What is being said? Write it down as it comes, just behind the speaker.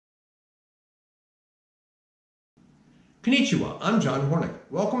Konnichiwa, I'm John Hornick.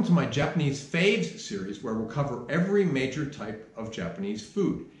 Welcome to my Japanese Faves series where we'll cover every major type of Japanese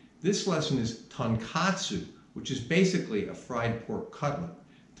food. This lesson is tonkatsu, which is basically a fried pork cutlet.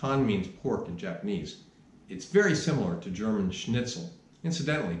 Ton means pork in Japanese. It's very similar to German schnitzel.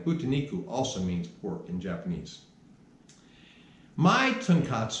 Incidentally, Buta Niku also means pork in Japanese. My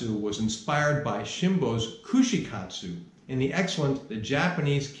tonkatsu was inspired by Shimbo's kushikatsu in the excellent The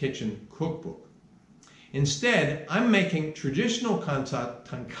Japanese Kitchen cookbook. Instead, I'm making traditional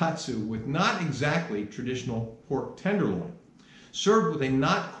tonkatsu with not exactly traditional pork tenderloin, served with a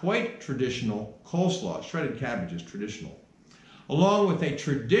not quite traditional coleslaw. Shredded cabbage is traditional, along with a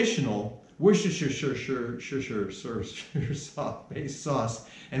traditional Worcestershire-based sauce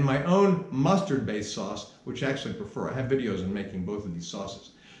and my own mustard-based sauce, which I actually prefer. I have videos on making both of these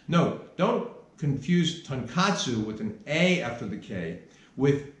sauces. Note, don't confuse tonkatsu with an A after the K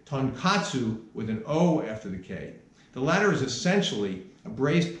with tonkatsu with an O after the K. The latter is essentially a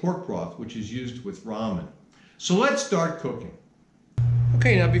braised pork broth which is used with ramen. So let's start cooking.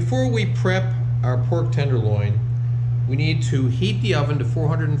 Okay, now before we prep our pork tenderloin, we need to heat the oven to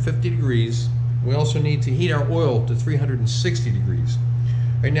 450 degrees. We also need to heat our oil to 360 degrees.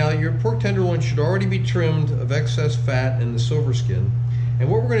 Right now, your pork tenderloin should already be trimmed of excess fat and the silver skin.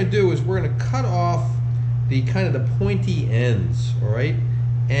 And what we're going to do is we're going to cut off the pointy ends, all right?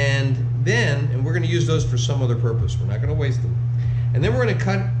 And we're going to use those for some other purpose. We're not going to waste them. And then we're going to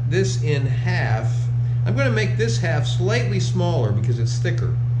cut this in half. I'm going to make this half slightly smaller because it's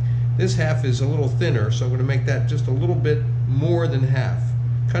thicker. This half is a little thinner, so I'm going to make that just a little bit more than half,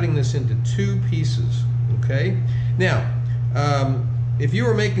 cutting this into two pieces, okay? Now, if you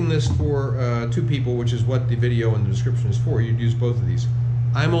were making this for two people, which is what the video in the description is for, you'd use both of these.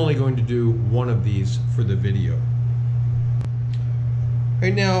 I'm only going to do one of these for the video.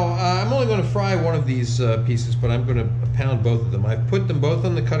 Right now, I'm only going to fry one of these pieces, but I'm going to pound both of them. I've put them both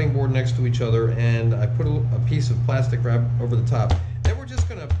on the cutting board next to each other, and I put a piece of plastic wrap over the top. Then we're just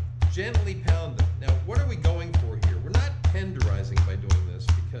going to gently pound them. Now, what are we going for here? We're not tenderizing by doing this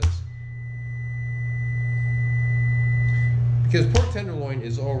because pork tenderloin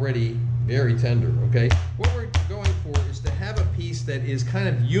is already very tender, okay? What we're going for is to have a piece that is kind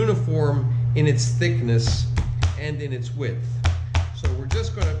of uniform in its thickness and in its width. So we're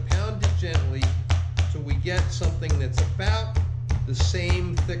just going to pound it gently so we get something that's about the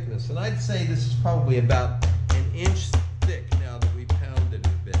same thickness. And I'd say this is probably about an inch thick now that we pounded it a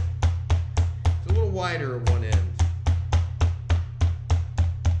bit. It's a little wider at one end.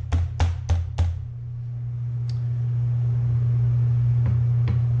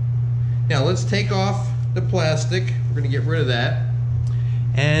 Now let's take off the plastic. We're going to get rid of that.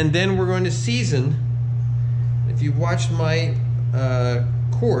 And then we're going to season. If you've watched my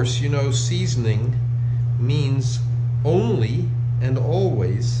course, you know seasoning means only and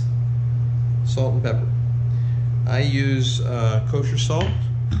always salt and pepper. I use kosher salt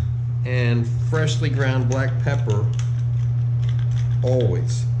and freshly ground black pepper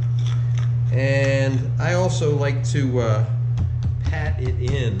always. And I also like to pat it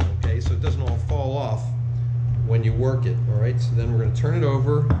in, okay, so it doesn't all fall off when you work it, all right? So then we're going to turn it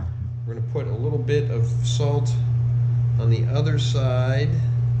over. We're going to put a little bit of salt on the other side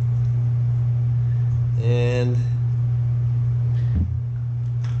and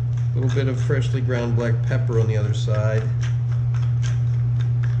a little bit of freshly ground black pepper on the other side.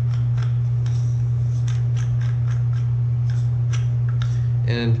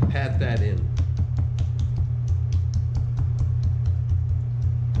 And pat that in.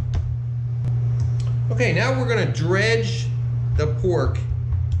 Okay, now we're going to dredge the pork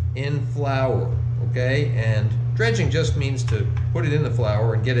in flour, okay? And dredging just means to put it in the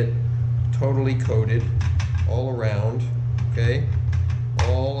flour and get it totally coated all around, okay?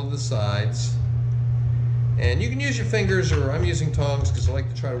 All of the sides. And you can use your fingers, or I'm using tongs because I like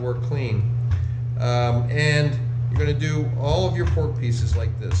to try to work clean. And you're going to do all of your pork pieces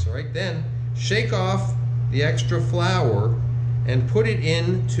like this, all right? Then shake off the extra flour and put it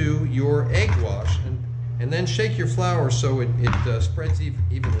into your egg wash. And then shake your flour so it spreads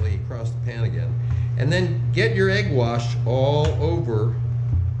evenly across the pan again. And then get your egg wash all over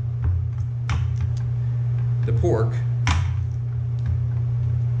the pork.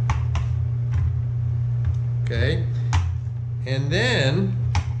 Okay? And then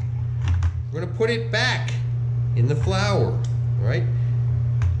we're going to put it back in the flour. All right?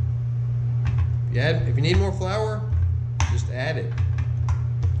 If you need more flour, just add it.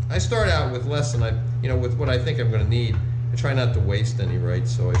 I start out with less than with what I think I'm going to need. I try not to waste any, right?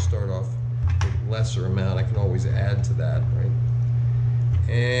 So I start off with lesser amount. I can always add to that, right?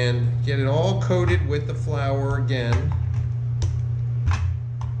 And get it all coated with the flour again.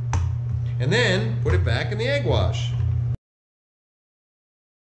 And then put it back in the egg wash.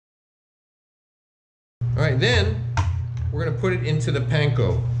 All right, then we're gonna put it into the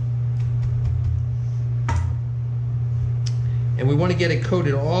panko. And we want to get it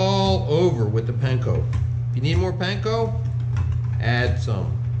coated all over with the panko. If you need more panko, add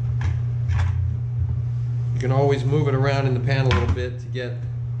some. You can always move it around in the pan a little bit to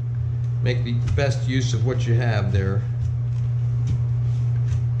make the best use of what you have there.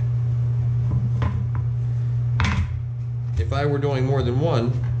 If I were doing more than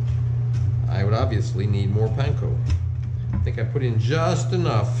one, I would obviously need more panko. I think I put in just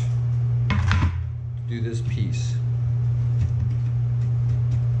enough to do this piece.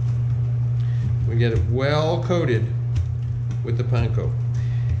 We get it well coated with the panko.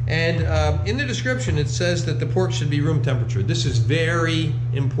 And in the description it says that the pork should be room temperature. This is very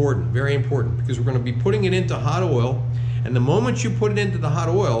important, because we're going to be putting it into hot oil, and the moment you put it into the hot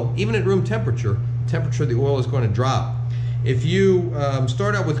oil, even at room temperature, the temperature of the oil is going to drop. If you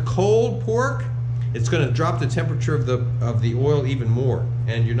start out with cold pork, it's going to drop the temperature of the oil even more,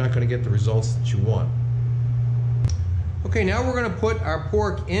 and you're not going to get the results that you want. Okay, now we're going to put our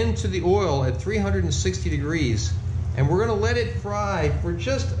pork into the oil at 360 degrees, and we're going to let it fry for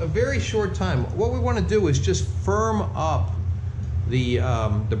just a very short time. What we want to do is just firm up the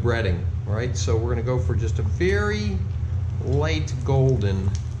breading, right? So we're going to go for just a very light golden,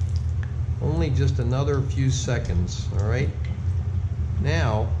 only just another few seconds, all right?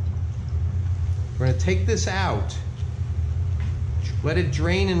 Now, we're going to take this out, let it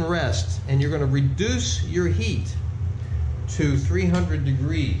drain and rest, and you're going to reduce your heat to 300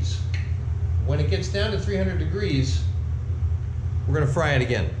 degrees. When it gets down to 300 degrees, we're going to fry it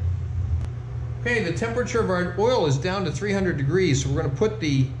again. Okay, the temperature of our oil is down to 300 degrees, so we're going to put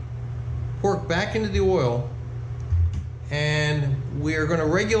the pork back into the oil, and we're going to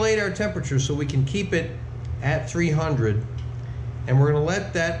regulate our temperature so we can keep it at 300, and we're going to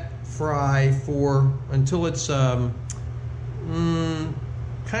let that fry until it's kind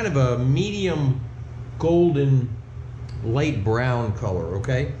of a medium golden light brown color,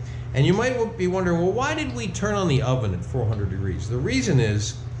 okay? And you might be wondering, well, why did we turn on the oven at 400 degrees? The reason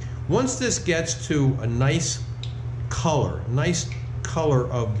is, once this gets to a nice color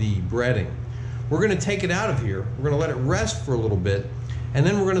of the breading, we're going to take it out of here, we're going to let it rest for a little bit, and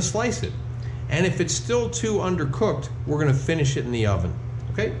then we're going to slice it. And if it's still too undercooked, we're going to finish it in the oven,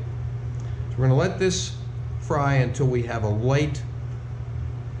 okay? So we're going to let this fry until we have a light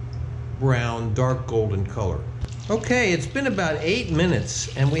brown, dark golden color. Okay, it's been about 8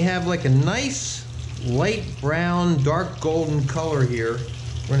 minutes, and we have like a nice light brown, dark golden color here.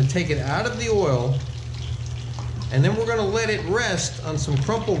 We're going to take it out of the oil, and then we're going to let it rest on some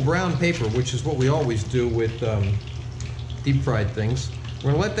crumpled brown paper, which is what we always do with deep fried things.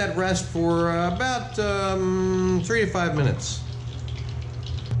 We're going to let that rest for about 3 to 5 minutes.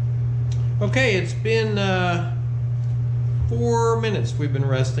 Okay, it's been 4 minutes we've been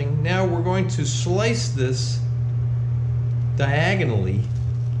resting. Now we're going to slice this diagonally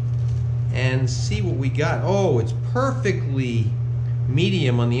and see what we got. Oh, it's perfectly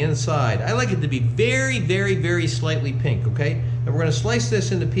medium on the inside. I like it to be very, very, very slightly pink, okay? And we're going to slice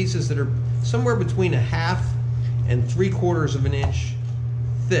this into pieces that are somewhere between 1/2 and 3/4 of an inch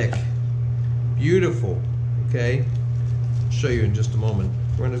thick. Beautiful, okay? I'll show you in just a moment.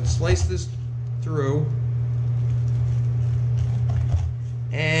 We're going to slice this through,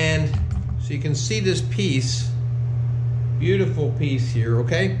 and so you can see this piece. Beautiful piece here,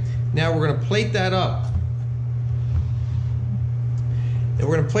 okay? Now we're going to plate that up. And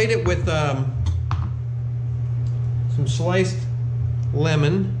we're going to plate it with some sliced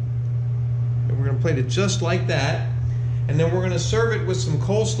lemon. And we're going to plate it just like that. And then we're going to serve it with some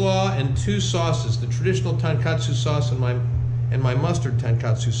coleslaw and 2 sauces, the traditional tonkatsu sauce and my mustard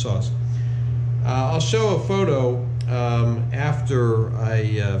tonkatsu sauce. I'll show a photo after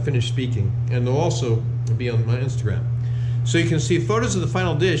I finish speaking, and they'll also be on my Instagram. So you can see photos of the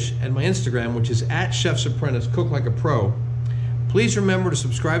final dish at my Instagram, which is @ChefsApprentice, Cook Like a Pro. Please remember to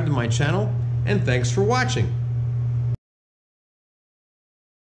subscribe to my channel, and thanks for watching.